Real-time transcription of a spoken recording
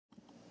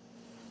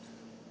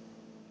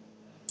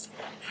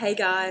Hey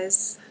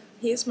guys,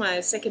 here's my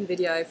second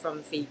video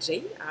from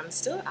Fiji. I'm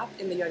still up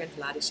in the yoga and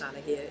Pilates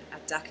Shala here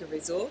at Dhaka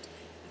Resort.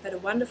 I've had a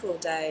wonderful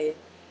day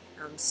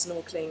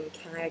snorkeling,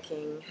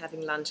 kayaking,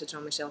 having lunch at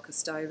Jean-Michel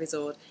Cousteau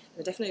Resort.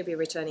 I'll definitely be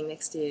returning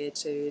next year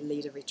to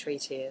lead a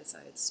retreat here, so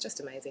it's just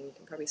amazing. You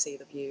can probably see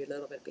the view a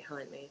little bit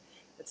behind me.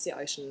 It's the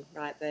ocean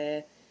right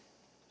there.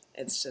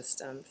 It's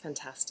just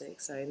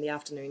fantastic. So in the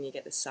afternoon you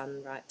get the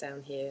sun right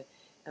down here.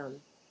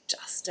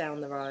 Just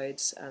down the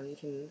road, you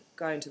can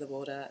go into the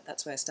water.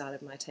 That's where I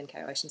started my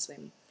 10k ocean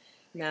swim.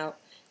 Now,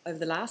 over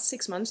the last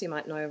 6 months, you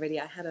might know already,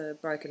 I had a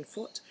broken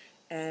foot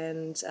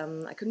and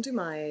I couldn't do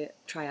my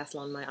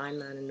triathlon, my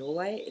Ironman in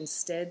Norway.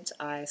 Instead,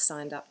 I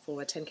signed up for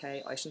a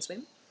 10k ocean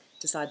swim,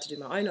 decided to do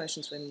my own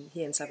ocean swim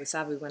here in Savu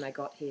Savu when I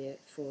got here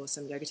for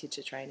some yoga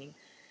teacher training,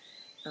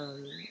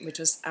 which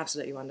was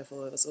absolutely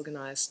wonderful. It was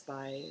organised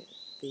by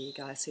the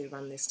guys who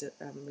run this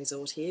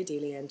resort here,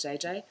 Delia and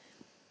JJ,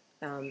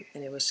 and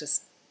it was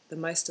just the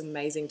most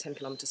amazing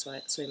 10-kilometre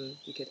swim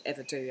you could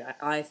ever do,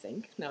 I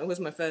think. Now, it was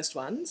my first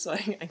one, so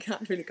I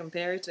can't really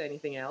compare it to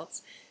anything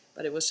else,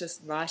 but it was just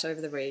right over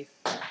the reef,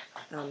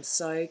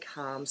 so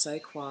calm, so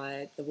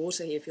quiet. The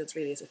water here feels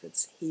really as if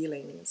it's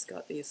healing. It's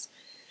got this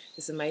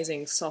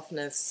amazing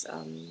softness.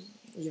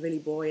 You're really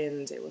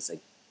buoyant. It was a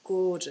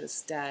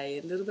gorgeous day,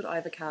 a little bit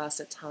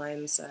overcast at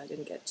times, so I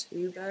didn't get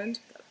too burned.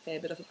 Got a fair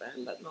bit of a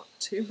burn, but not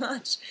too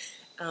much.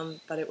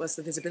 But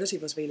the visibility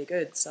was really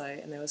good,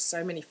 and there were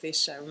so many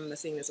fish. I remember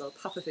seeing this little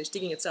pufferfish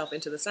digging itself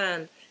into the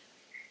sand.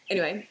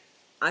 Anyway,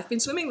 I've been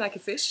swimming like a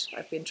fish.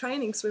 I've been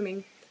training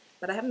swimming,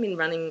 but I haven't been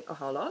running a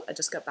whole lot. I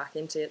just got back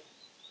into it.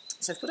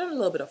 So I've put on a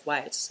little bit of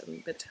weight. So I'm a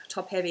bit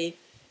top heavy,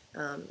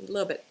 a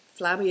little bit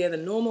flabbier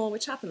than normal,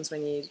 which happens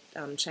when you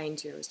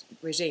change your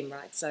regime,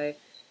 right? So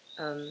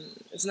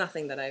it's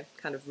nothing that I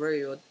kind of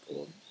rue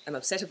or am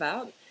upset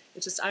about.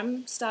 It's just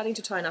I'm starting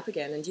to tone up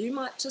again, and you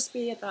might just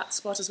be at that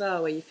spot as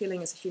well where you're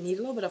feeling as if you need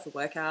a little bit of a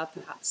workout.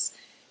 Perhaps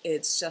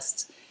it's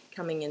just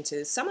coming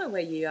into summer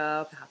where you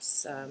are,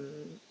 perhaps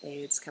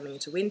it's coming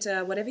into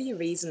winter, whatever your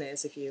reason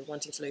is. If you're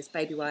wanting to lose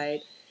baby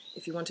weight,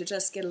 if you want to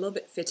just get a little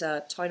bit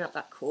fitter, tone up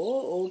that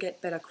core, or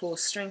get better core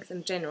strength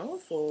in general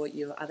for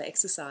your other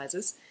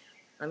exercises,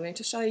 I'm going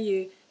to show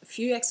you a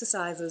few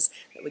exercises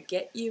that would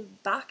get you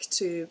back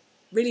to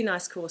really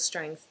nice core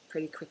strength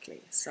pretty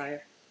quickly. So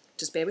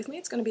just bear with me.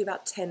 It's going to be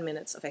about 10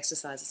 minutes of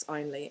exercises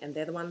only, and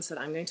they're the ones that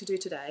I'm going to do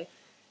today,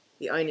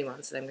 the only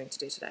ones that I'm going to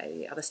do today.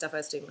 The other stuff I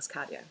was doing was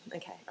cardio.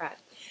 Okay, right.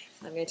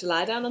 I'm going to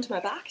lie down onto my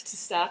back to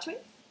start with.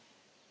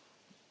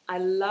 I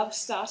love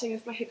starting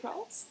with my hip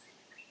rolls,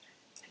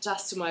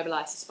 just to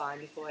mobilise the spine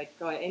before I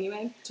go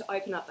anywhere, to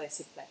open up those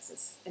hip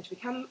flexors, and to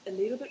become a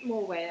little bit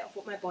more aware of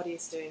what my body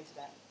is doing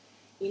today.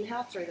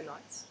 Inhale through the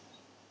nose.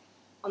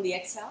 On the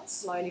exhale,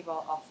 slowly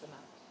roll off the mat,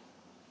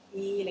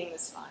 healing the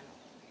spine.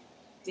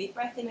 Deep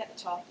breath in at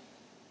the top,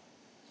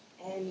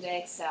 and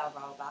exhale,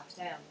 roll back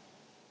down.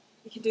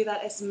 You can do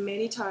that as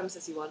many times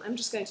as you want. I'm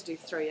just going to do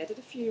 3. I did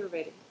a few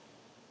already.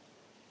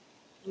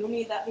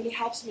 Normally that really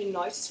helps me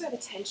notice where the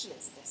tension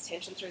is. If there's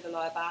tension through the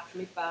lower back,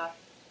 mid-back.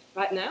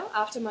 Right now,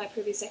 after my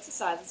previous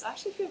exercises, I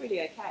actually feel really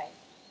okay.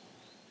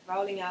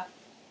 Rolling up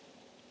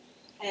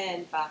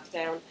and back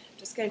down. I'm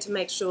just going to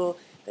make sure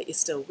that you're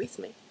still with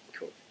me.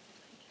 Cool.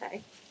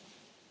 Okay.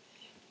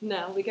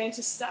 Now we're going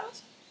to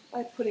start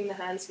by putting the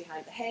hands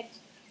behind the head,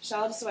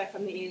 shoulders away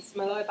from the ears.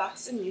 My lower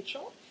back's in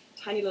neutral.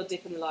 Tiny little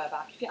dip in the lower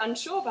back. If you're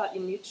unsure about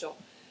your neutral,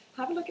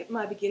 have a look at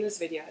my beginners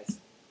videos.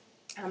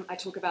 I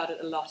talk about it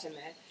a lot in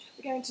there.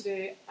 We're going to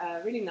do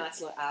a really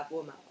nice little ab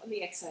warm up. On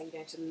the exhale, you're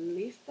going to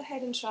lift the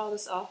head and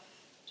shoulders off,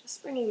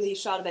 just bringing the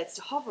shoulder blades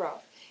to hover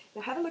off.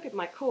 Now have a look at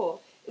my core.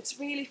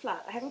 It's really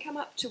flat. I haven't come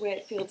up to where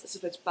it feels as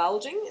if it's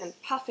bulging and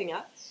puffing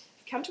up.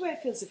 I've come to where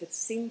it feels as if it's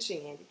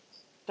cinching in.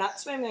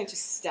 That's where I'm going to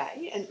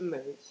stay and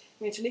move. I'm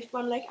going to lift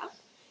one leg up.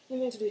 I'm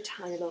going to do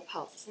tiny little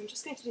pulses. I'm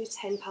just going to do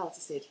 10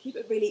 pulses here to keep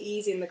it really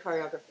easy in the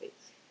choreography.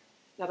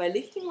 Now by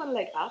lifting one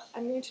leg up,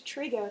 I'm going to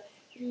trigger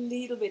a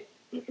little bit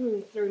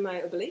through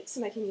my obliques,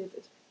 making a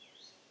bit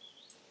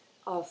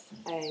of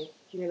a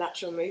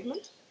unilateral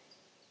movement.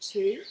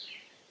 2,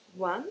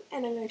 1,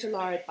 and I'm going to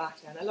lower it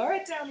back down. I lower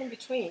it down in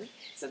between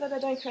so that I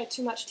don't create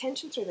too much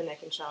tension through the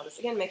neck and shoulders.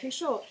 Again, making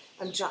sure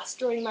I'm just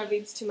drawing my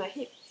ribs to my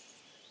hips.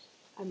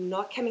 I'm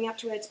not coming up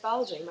to where it's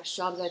bulging. My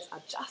shoulder blades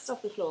are just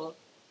off the floor.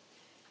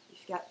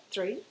 You've got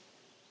 3,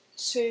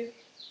 2,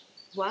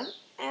 1,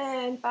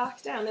 and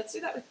back down. Let's do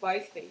that with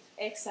both feet.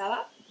 Exhale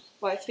up,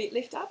 both feet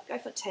lift up. Go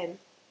for 10,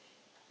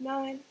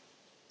 9,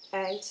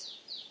 8,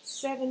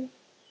 7,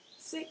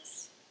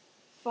 6,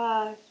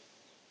 5,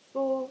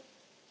 4,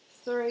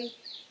 3,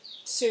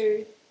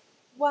 2,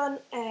 1,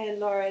 and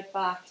lower it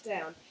back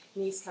down.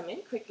 Knees come in,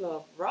 quick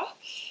little rock.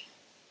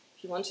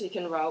 If you want to, you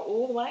can roll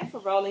all the way for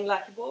rolling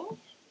like a ball.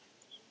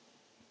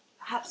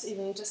 Perhaps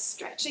even just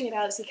stretching it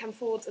out as you come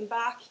forwards and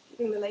back,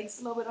 giving the legs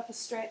a little bit of a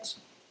stretch.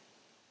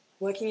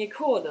 Working your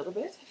core a little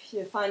bit. If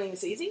you're finding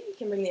this easy, you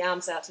can bring the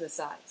arms out to the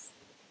sides.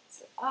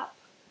 So up,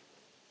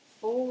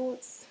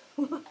 forwards.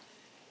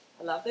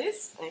 I love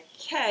this.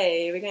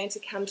 Okay, we're going to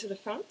come to the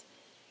front.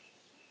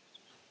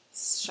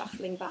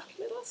 shuffling back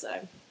a little.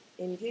 So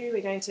in view,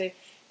 we're going to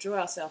draw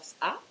ourselves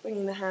up,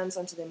 bringing the hands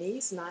onto the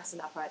knees, nice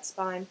and upright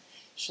spine,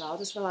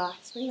 shoulders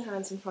relaxed, bring the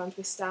hands in front.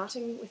 We're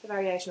starting with the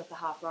variation of the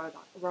half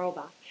roll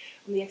back.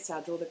 On the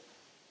exhale, draw the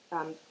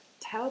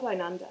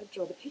tailbone under,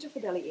 draw the pit of the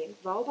belly in,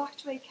 roll back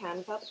to where you can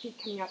without the feet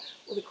coming up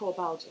or the core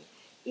bulging.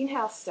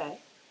 Inhale, stay.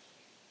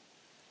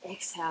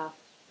 Exhale,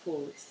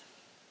 forwards.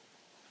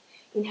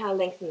 Inhale,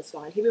 lengthen the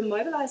spine. Here we're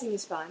mobilizing the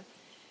spine.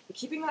 We're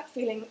keeping that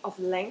feeling of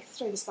length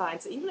through the spine.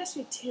 So even as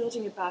we're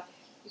tilting it back,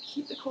 we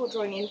keep the core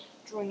drawing in,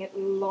 drawing it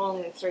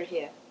long through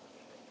here.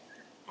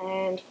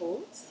 And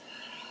forwards.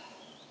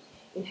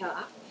 Inhale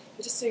up.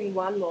 We're just doing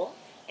one more.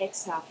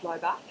 Exhale, flow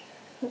back.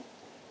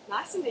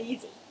 Nice and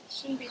easy.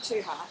 Shouldn't be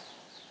too hard.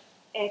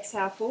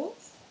 Exhale,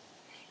 forwards.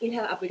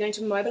 Inhale up. We're going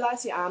to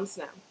mobilize your arms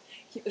now.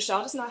 Keep the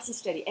shoulders nice and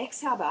steady.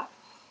 Exhale back.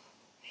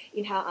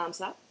 Inhale,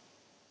 arms up.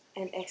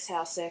 And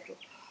exhale, circle.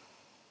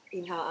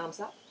 Inhale, arms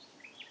up.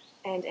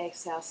 And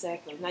exhale,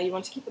 circle. Now you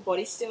want to keep the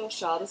body still,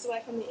 shoulders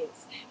away from the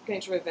ears. We're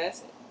going to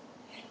reverse it.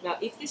 Now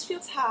if this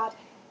feels hard,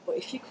 or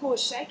if your core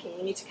is shaking,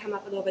 you need to come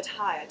up a little bit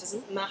higher. It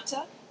doesn't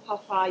matter how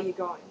far you're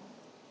going.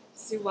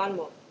 Let's do one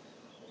more.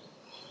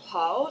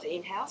 Hold,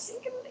 inhale,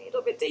 sink a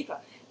little bit deeper.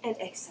 And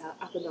exhale,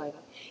 up and over.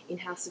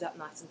 Inhale, sit up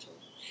nice and tall.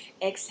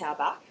 Exhale,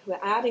 back. We're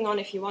adding on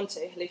if you want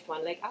to. Lift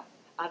one leg up,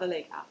 other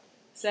leg up.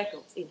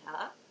 Circles, inhale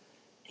up.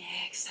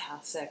 Exhale,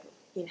 circle.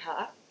 Inhale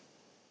up.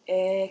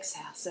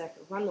 Exhale,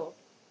 circle. One more.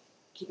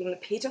 Keeping the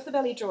pit of the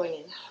belly drawing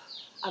in.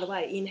 Other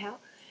way. Inhale.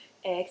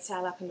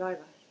 Exhale, up and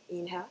over.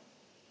 Inhale.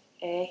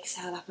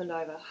 Exhale, up and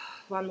over.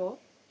 One more.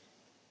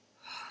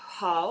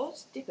 Hold.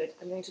 Dip it.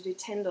 I'm going to do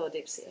 10 door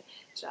dips here.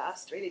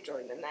 Just really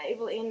drawing the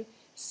navel in.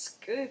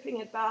 Scooping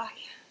it back.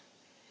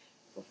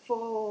 For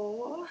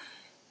 4,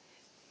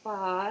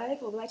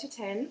 5, all the way to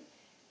 10.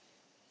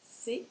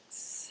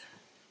 6,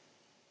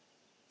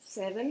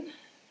 7.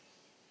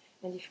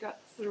 And you've got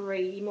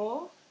 3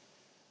 more.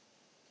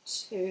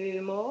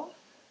 2 more.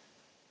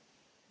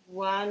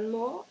 1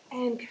 more,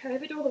 and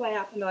curve it all the way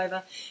up and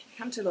over.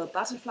 Come to a little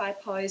butterfly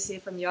pose here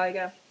from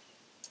yoga,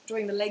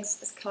 drawing the legs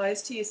as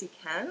close to you as you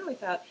can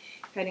without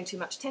creating too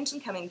much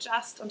tension, coming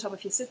just on top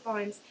of your sit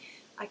bones.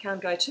 I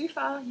can't go too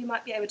far. You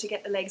might be able to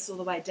get the legs all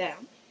the way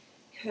down.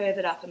 Curve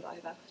it up and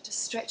over,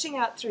 just stretching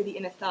out through the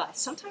inner thighs.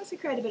 Sometimes we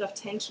create a bit of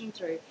tension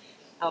through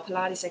our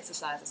Pilates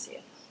exercises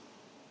here.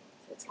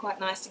 So it's quite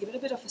nice to give it a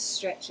bit of a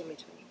stretch in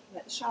between.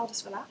 Let the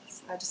shoulders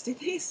relax. I just did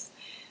this.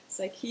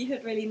 So keep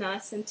it really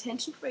nice and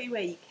tension-free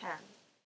where you can.